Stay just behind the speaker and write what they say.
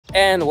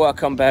And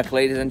welcome back,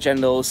 ladies and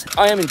gentles.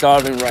 I am in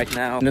Darwin right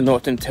now, in the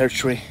Northern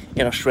Territory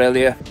in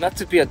Australia. Not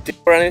to be a dick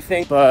or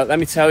anything, but let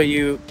me tell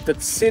you, the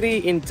city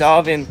in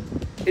Darwin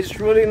is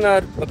really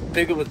not a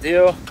big of a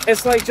deal.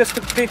 It's like just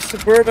a big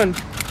suburban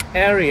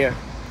area.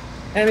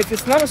 And if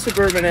it's not a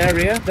suburban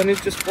area, then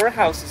it's just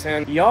warehouses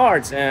and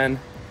yards and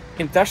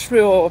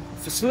industrial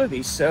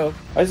facilities. So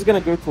I'm just gonna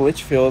go to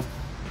Litchfield,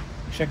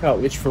 check out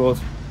Litchfield,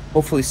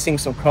 hopefully sing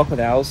some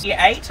crocodiles. Year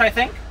 8, I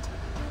think.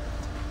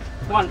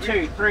 1,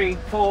 2, 3,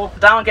 4.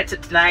 Darwin gets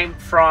its name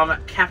from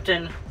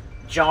Captain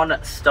John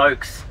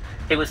Stokes.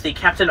 He was the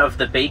captain of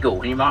the Beagle,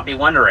 and you might be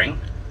wondering,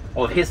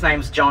 well, if his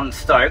name's John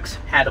Stokes,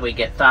 how do we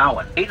get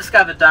Darwin? He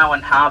discovered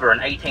Darwin Harbour in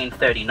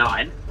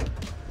 1839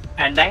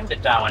 and named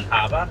it Darwin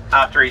Harbour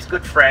after his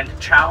good friend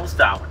Charles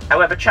Darwin.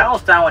 However,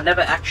 Charles Darwin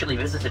never actually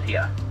visited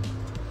here.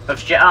 So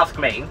if you ask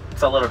me,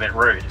 it's a little bit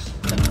rude.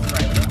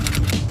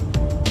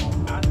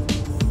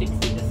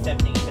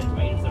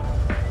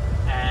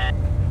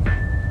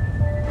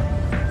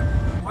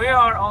 We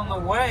are on the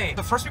way.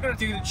 So first we're gonna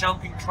do the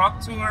jumping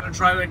truck tour. The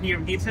driver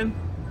here, Ethan.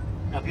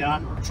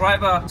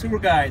 Driver, tour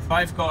guide,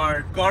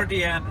 lifeguard,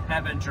 guardian,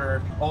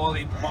 avenger, all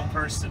in one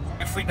person.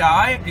 If we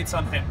die, it's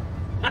on him.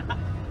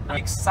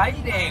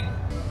 Exciting,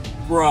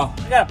 bro.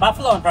 We got a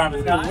buffalo in front of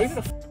us, guys. Leave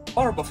the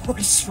car before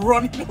he's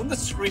running on the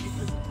street.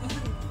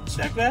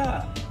 Check that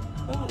out.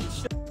 Holy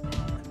shit.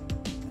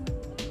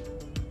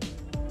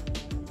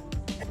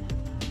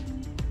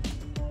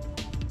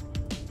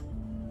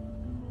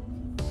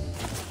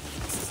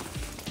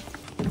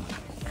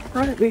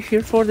 Right, we're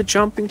here for the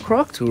jumping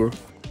croc tour.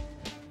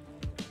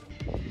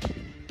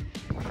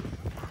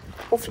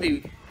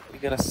 Hopefully we're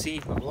gonna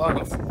see a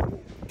lot of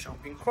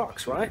jumping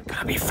crocs, right?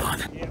 Gonna be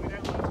fun.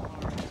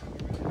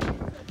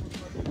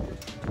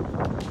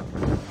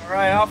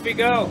 Alright, off we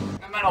go.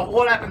 No matter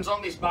what happens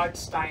on this boat,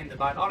 stay in the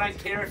boat. I don't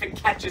care if it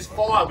catches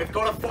fire. We've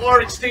got a fire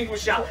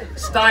extinguisher.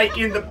 Stay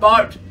in the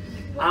boat.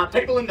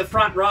 People in the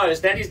front rows,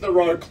 that is the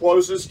row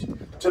closest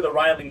to the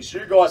railings.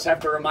 You guys have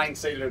to remain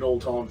seated at all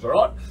times, all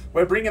right?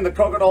 We're bringing the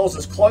crocodiles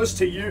as close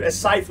to you as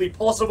safely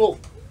possible.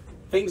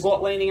 Things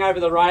like leaning over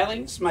the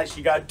railings makes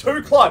you go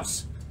too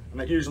close,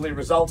 and it usually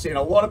results in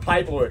a lot of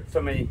paperwork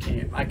for me and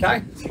Cam,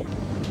 okay?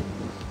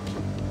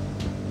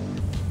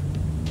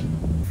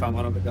 Found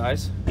one of the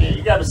guys. Yeah,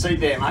 you go to seat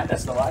there, mate,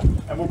 that's the way.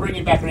 And we'll bring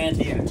him back around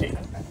to you in a tick.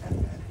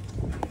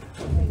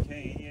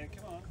 Okay, yeah,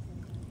 come on.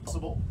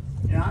 Possible.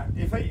 You know,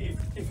 if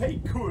he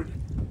could,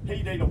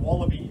 he'd eat a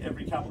wallaby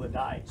every couple of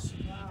days.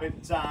 But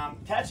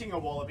catching a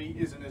wallaby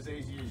isn't as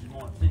easy as you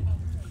might think.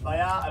 They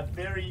are a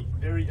very,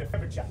 very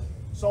temperature.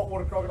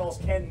 Saltwater crocodiles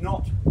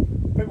cannot.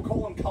 People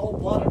call them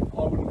cold-blooded.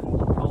 I wouldn't call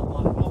them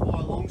cold-blooded, not by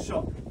a long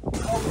shot. I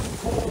wouldn't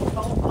call them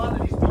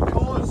cold-blooded is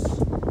because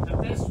the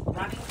best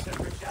running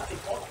temperature, the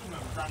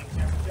optimum running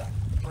temperature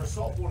for a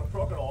saltwater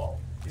crocodile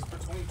is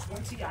between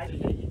 28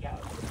 and there you go.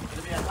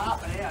 In about half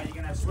an hour, you're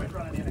going to have sweat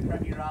running down the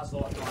crack of your ass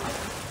like that.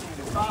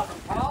 It's far from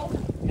cold,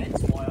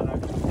 hence why I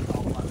don't call them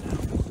cold-blooded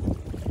animals.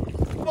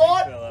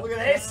 Right, look at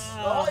this.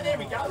 Oh, there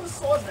we go. The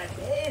size of that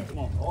head.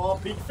 Oh,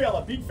 big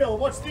fella, big fella.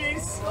 Watch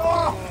this.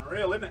 Oh,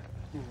 real, isn't it?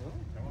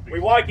 We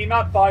woke him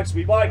up, folks.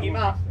 We woke him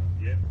up.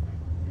 Yeah.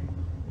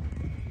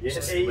 Yeah,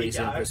 Just there you lazy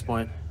go. at this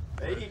point.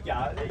 There you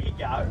go. There you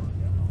go.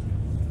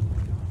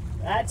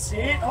 That's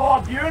it.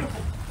 Oh,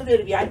 beautiful. There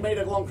to be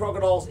 8-metre long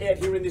crocodiles out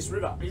here in this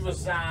river. He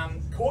was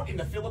caught in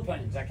the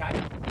Philippines, okay?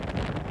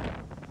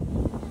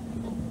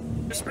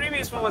 This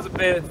previous one was a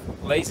bit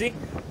lazy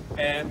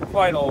and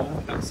quite old.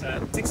 It's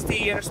 60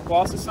 years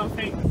plus or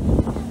something.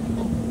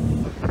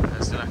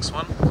 There's the next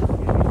one.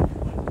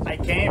 Hey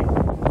Cam,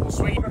 we'll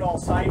swing crocodile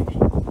safety.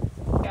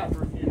 Go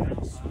for a few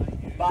minutes.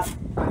 But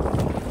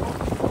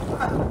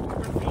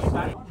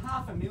on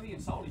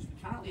 500,000 soldiers, we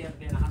currently have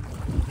about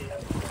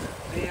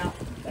 150,000. Now,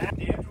 that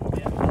down to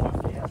about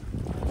 5,000.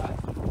 Okay?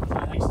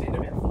 So they extend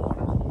about 400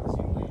 kilometres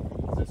inland.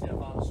 That's how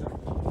far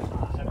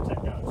the habitat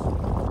goes.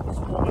 It's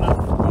warming up.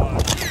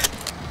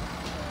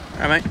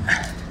 Alright, mate.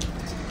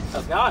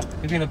 How's it going?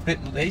 We've been a bit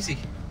lazy.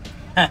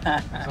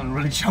 I'm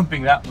really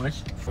jumping that much.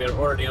 We're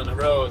already on the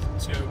road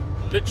to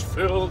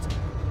Litchfield.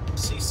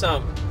 See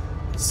some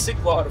sick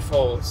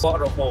waterfalls,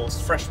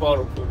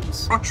 freshwater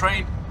pools. Road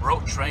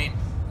train.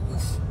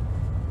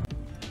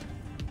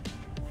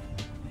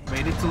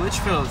 Made it to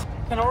Litchfield. You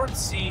can already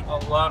see a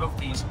lot of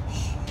these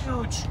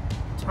huge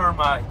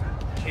termite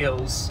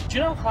hills. Do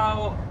you know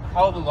how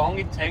long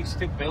it takes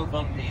to build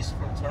one of these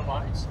for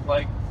termites?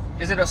 Like,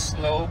 is it a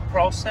slow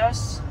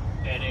process?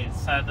 It is.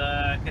 So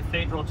the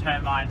cathedral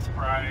termites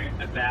grow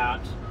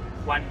about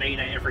 1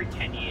 metre every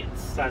 10 years.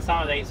 So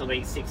some of these will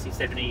be 60,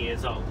 70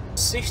 years old.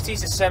 60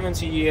 to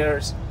 70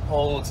 years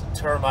old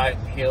termite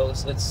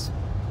hills. That's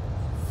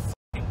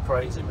f***ing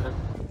crazy, man.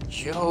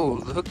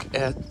 Yo, look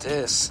at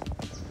this.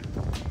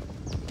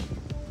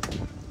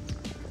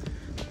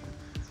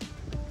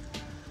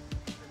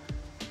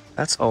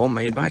 That's all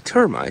made by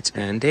termites,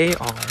 and they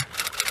are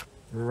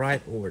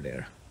right over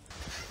there.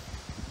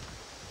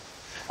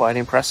 Quite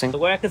impressive. The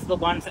workers are the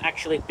ones that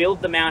actually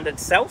build the mound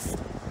itself,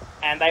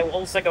 and they will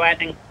also go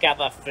out and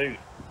gather food.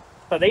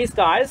 So these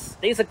guys,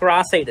 these are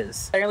grass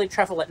eaters. They only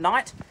travel at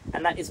night,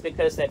 and that is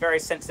because they're very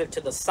sensitive to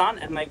the sun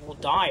and they will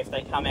die if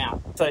they come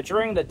out. So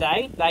during the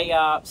day, they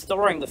are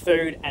storing the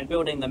food and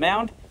building the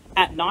mound.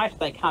 At night,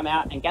 they come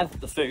out and gather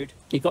the food.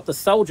 You've got the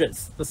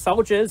soldiers. The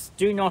soldiers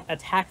do not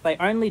attack, they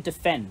only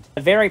defend.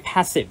 They're very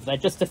passive. They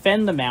just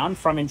defend the mound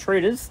from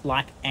intruders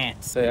like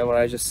ants. So yeah, what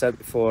I just said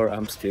before,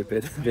 I'm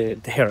stupid. They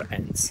are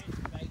ants.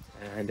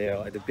 And they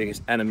are the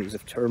biggest enemies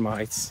of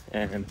termites.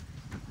 And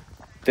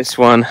this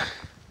one,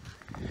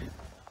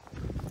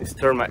 this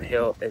termite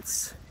hill,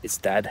 it's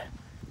dead.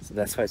 So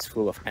that's why it's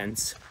full of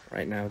ants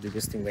right now. They're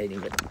just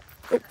invading it.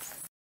 Oh,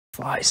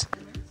 flies.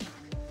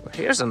 Well,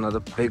 here's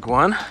another big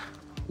one.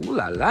 Ooh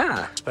la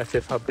la!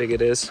 Perspective how big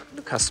it is.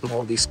 Look how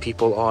small these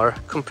people are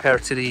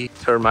compared to the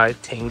termite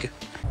thing.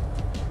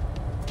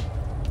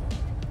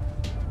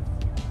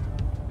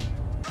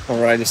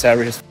 Alright, this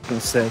area is fucking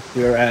sick.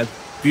 We're at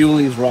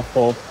Bewley's Rock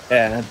Hole,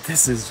 and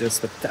this is just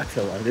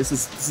spectacular. This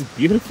is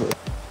beautiful.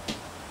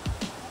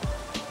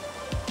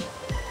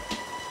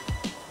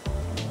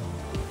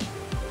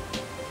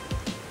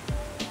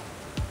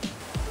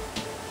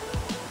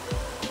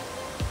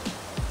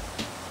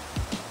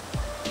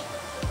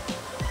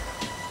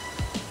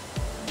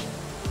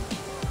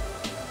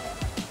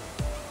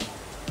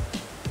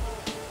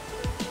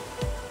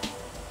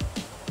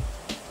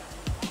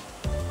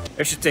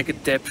 I should take a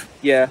dip.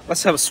 Yeah,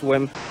 let's have a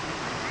swim.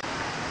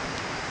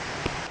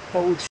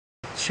 Holy shit,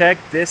 check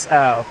this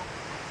out.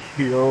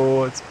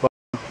 Yo, it's fucking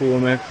cool,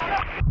 man.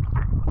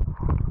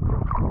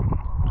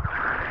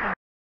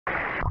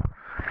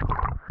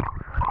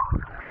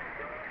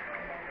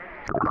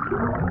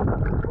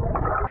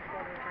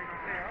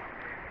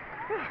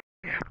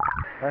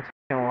 That's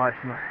fucking life,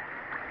 man.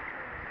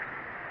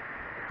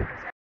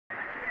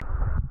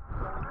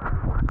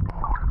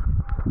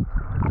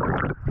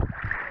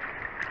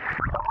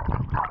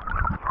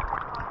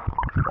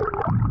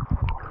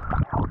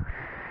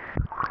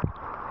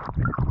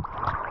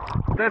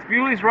 That's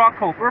Bewley's Rock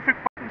Hole. Perfect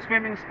fucking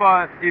swimming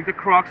spot if the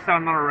crocs are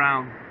not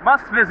around.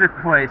 Must visit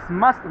place.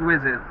 Must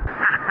visit.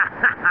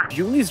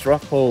 Bewley's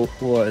Rock Hole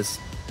was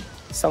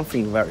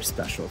something very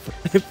special.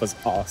 It was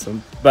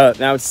awesome.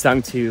 But now it's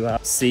time to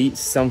see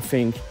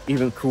something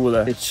even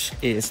cooler, which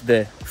is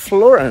the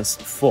Florence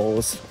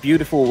Falls.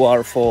 Beautiful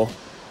waterfall.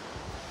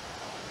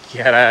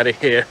 Get out of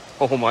here.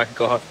 Oh my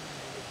god.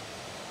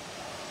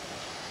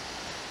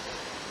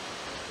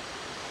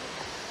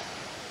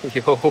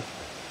 Yo.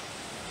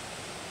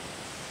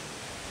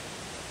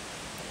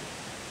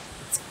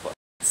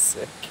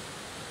 Sick.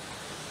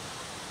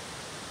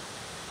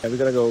 Yeah, we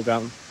gotta go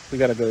down. We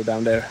gotta go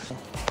down there.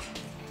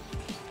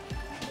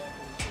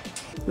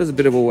 There's a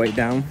bit of a way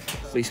down.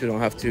 At least we don't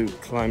have to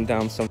climb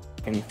down some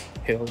fucking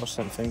hill or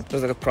something.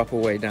 There's like a proper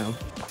way down.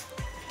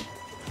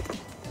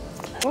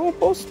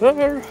 Almost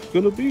there.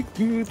 Gonna be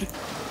good.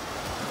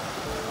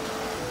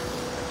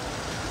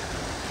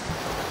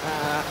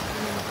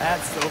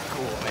 That's so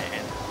cool,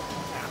 man.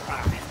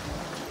 Alright.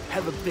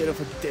 Have a bit of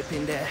a dip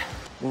in there.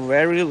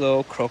 Very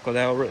low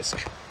crocodile risk,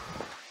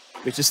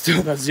 which is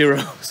still not zero,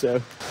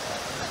 so.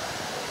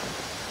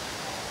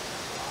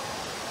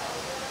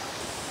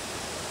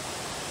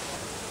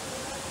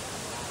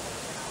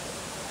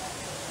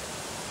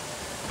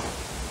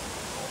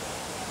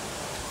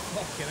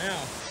 Fucking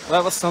hell.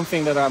 That was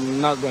something that I'm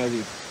not gonna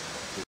do.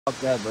 Fuck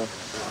that, bro.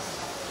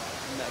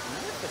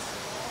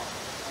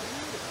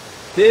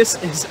 This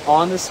is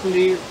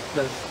honestly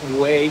the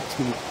way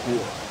too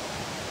cool.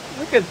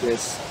 Look at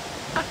this.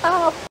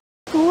 How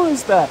cool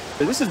is that?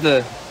 This is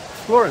the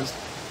Florence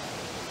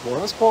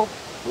Falls?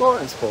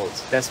 Florence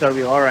Falls. That's where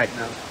we are right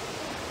now.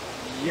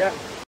 Yeah.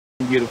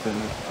 Beautiful,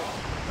 man.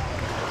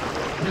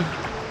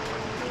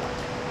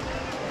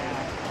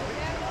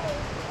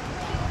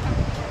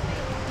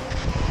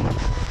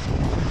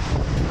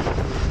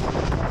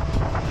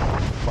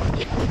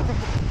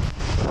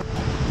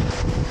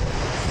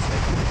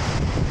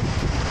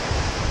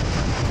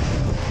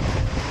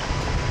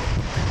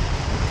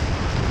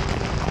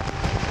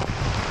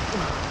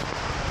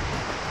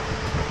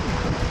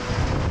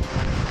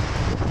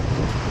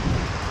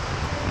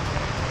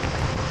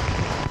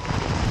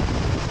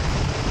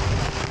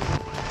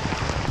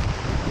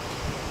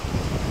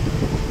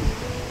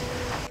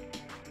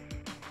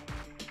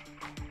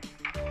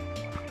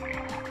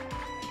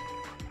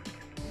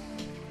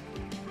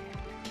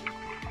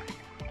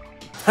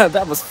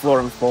 That was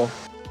Florence Falls.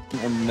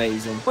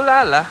 Amazing. Ooh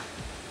la la.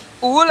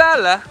 Ooh la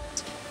la.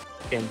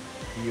 Fucking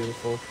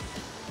beautiful.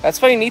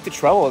 That's why you need to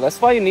travel. That's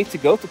why you need to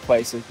go to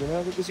places, you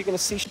know, because you're gonna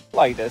see shit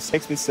like this.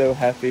 Makes me so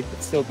happy.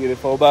 It's still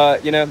beautiful,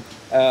 but you know,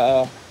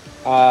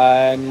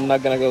 I'm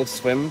not gonna go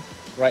swim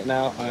right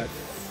now. I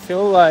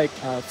feel like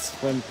I've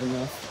swum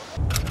enough.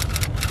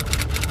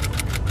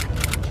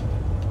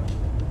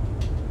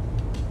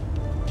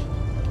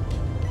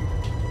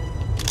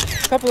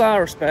 A couple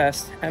hours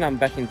passed and I'm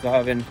back in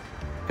Darwin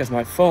because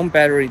my phone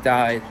battery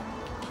died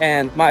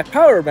and my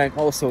power bank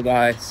also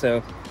died,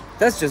 so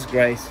that's just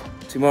great.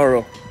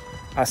 Tomorrow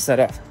I set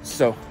up,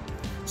 so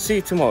see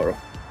you tomorrow.